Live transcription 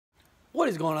What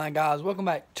is going on, guys? Welcome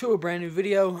back to a brand new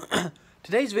video.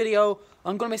 Today's video,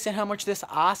 I'm going to be saying how much this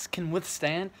ice can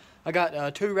withstand. I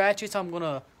got two ratchets. I'm going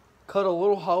to cut a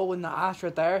little hole in the ice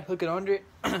right there, hook it under it,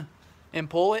 and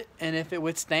pull it. And if it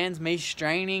withstands me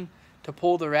straining to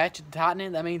pull the ratchet and tighten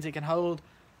it, that means it can hold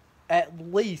at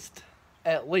least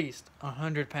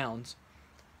 100 pounds.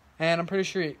 And I'm pretty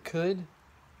sure it could.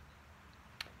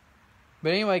 But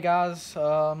anyway, guys,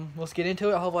 let's get into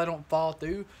it. Hopefully I don't fall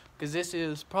through, because this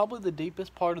is probably the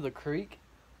deepest part of the creek.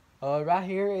 Right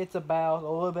here, it's about a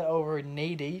little bit over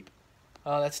knee deep.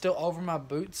 That's still over my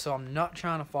boots, so I'm not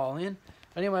trying to fall in.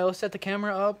 Anyway, let's set the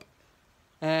camera up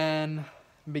and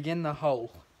begin the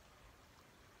hole,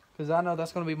 because I know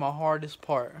that's going to be my hardest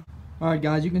part. Alright,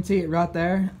 guys, you can see it right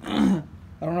there. I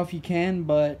don't know if you can,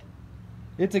 but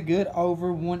it's a good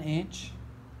over 1 inch.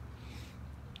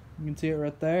 You can see it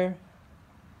right there.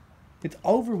 It's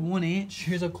over 1 inch.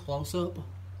 Here's a close-up.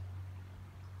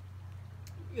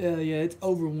 Yeah, it's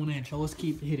over 1 inch. So let's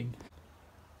keep hitting.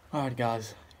 Alright,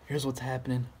 guys, here's what's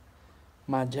happening.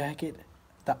 My jacket,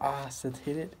 the ice that's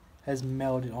hit it, has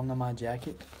melted onto my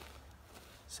jacket.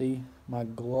 See, my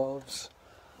gloves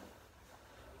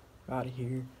right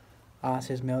here. Ice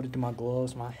has melted to my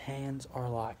gloves. My hands are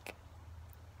like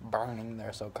burning.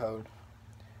 They're so cold.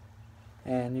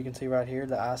 And you can see right here,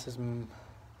 the ice is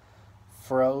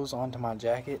froze onto my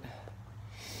jacket.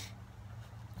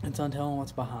 It's untelling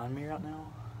what's behind me right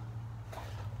now.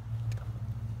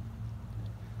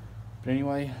 But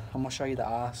anyway, I'm gonna show you the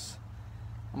ice.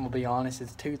 I'm gonna be honest,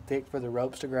 it's too thick for the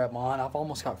ropes to grab on. I've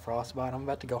almost got frostbite. I'm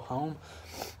about to go home.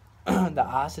 The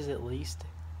ice is at least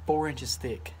 4 inches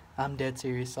thick. I'm dead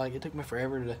serious. Like, it took me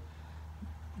forever to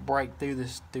break through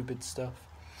this stupid stuff.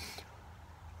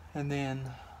 And then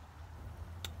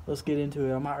let's get into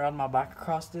it. I might ride my bike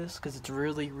across this because it's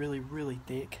really, really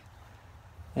thick.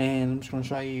 And I'm just going to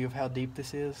show you how deep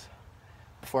this is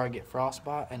before I get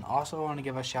frostbite. And also, I want to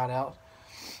give a shout out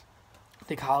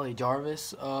to Kylie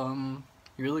Jarvis. You're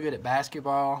really good at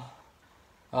basketball.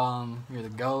 You're the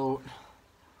GOAT.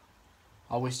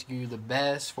 I wish you the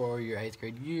best for your 8th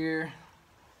grade year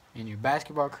and your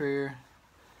basketball career,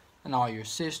 and all your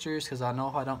sisters, because I know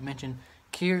if I don't mention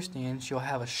Kirsten, she'll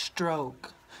have a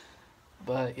stroke.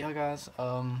 But yeah, guys,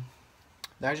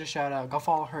 there's your shout out. Go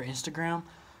follow her Instagram.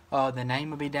 The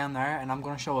name will be down there, and I'm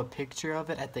going to show a picture of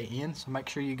it at the end, so make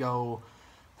sure you go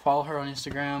follow her on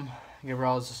Instagram. Give her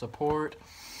all the support.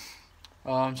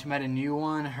 She made a new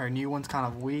one. Her new one's kind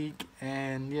of weak,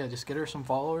 and yeah, just get her some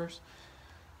followers.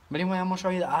 But anyway, I'm going to show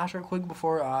you the ice real quick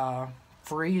before I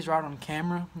freeze right on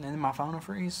camera, and then my phone will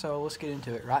freeze, so let's get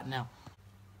into it right now.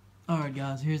 Alright,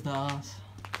 guys, here's the ice.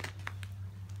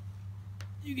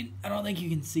 I don't think you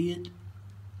can see it.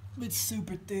 It's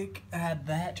super thick. I had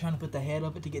that trying to put the head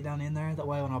up it to get down in there. That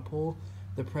way when I pull,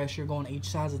 the pressure going each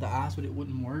side of the ice, but it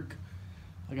wouldn't work.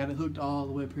 I got it hooked all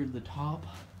the way up here to the top.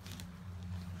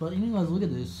 But you guys, look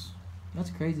at this.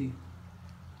 That's crazy.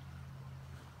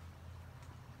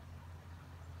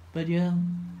 But yeah,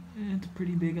 it's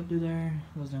pretty big up through there.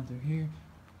 Goes down through here.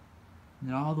 And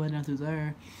then all the way down through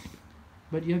there.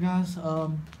 But yeah, guys,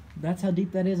 that's how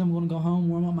deep that is. I'm going to go home,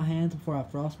 warm up my hands before I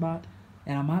frostbite.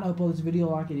 And I might upload this video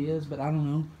like it is, but I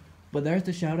don't know. But there's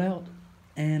the shout out,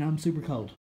 and I'm super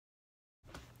cold.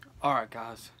 Alright,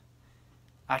 guys.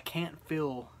 I can't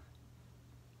feel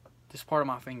this part of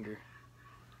my finger.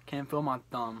 Can't feel my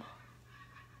thumb.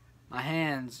 My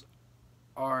hands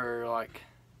are like,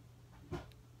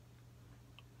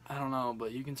 I don't know,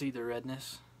 but you can see the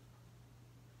redness.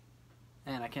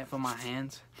 And I can't feel my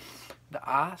hands. The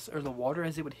ice or the water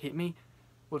as it would hit me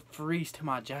would freeze to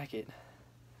my jacket.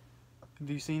 Have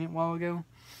you seen it a while ago?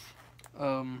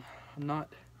 My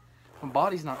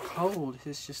body's not cold.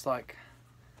 It's just like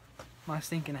my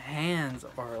stinking hands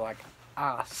are like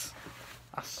ice.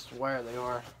 I swear they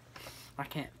are. I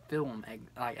can't feel them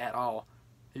like at all.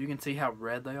 If you can see how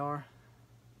red they are,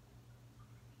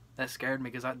 that scared me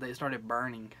because they started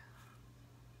burning,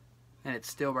 and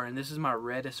it's still burning. This is my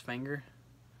reddest finger.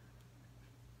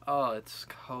 Oh, it's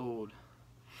cold.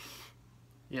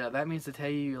 Yeah, that means to tell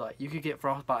you, like, you could get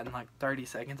frostbite in like 30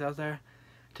 seconds out there.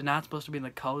 Tonight's supposed to be the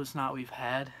coldest night we've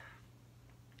had.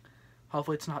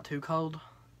 Hopefully it's not too cold.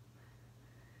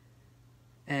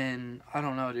 And I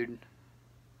don't know, dude.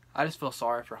 I just feel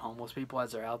sorry for homeless people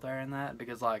as they're out there in that,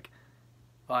 because like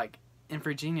in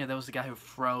Virginia, there was a guy who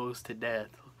froze to death,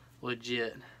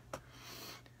 legit.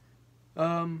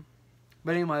 But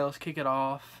anyway, let's kick it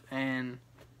off. And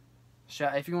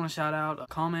if you want to shout out,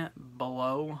 comment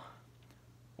below,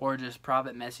 or just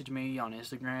private message me on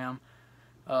Instagram,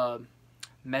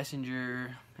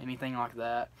 Messenger, anything like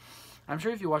that. I'm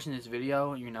sure if you're watching this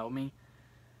video, you know me.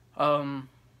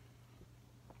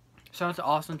 Shout out to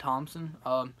Austin Thompson.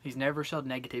 He's never showed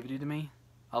negativity to me.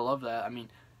 I love that. I mean,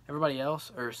 everybody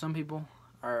else, or some people,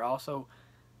 are also,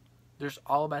 there's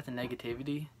all about the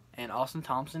negativity. And Austin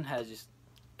Thompson has just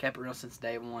kept it real since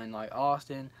day one. Like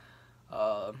Austin,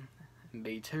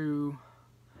 B2.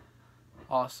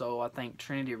 Also, I think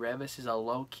Trinity Revis is a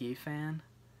low-key fan.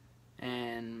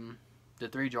 And the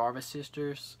 3 Jarvis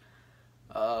sisters.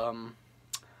 I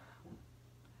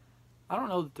don't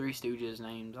know the 3 Stooges'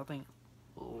 names. I think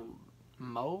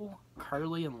Mo,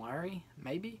 Curly, and Larry,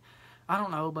 maybe? I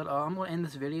don't know, but I'm going to end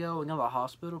this video and go to the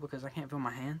hospital because I can't feel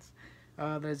my hands.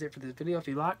 That is it for this video. If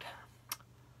you liked,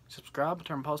 subscribe,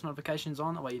 turn post notifications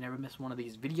on. That way you never miss one of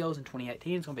these videos in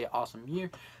 2018. It's going to be an awesome year.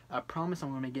 I promise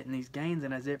I'm going to be getting these gains,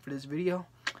 and that's it for this video.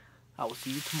 I will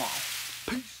see you tomorrow.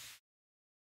 Peace.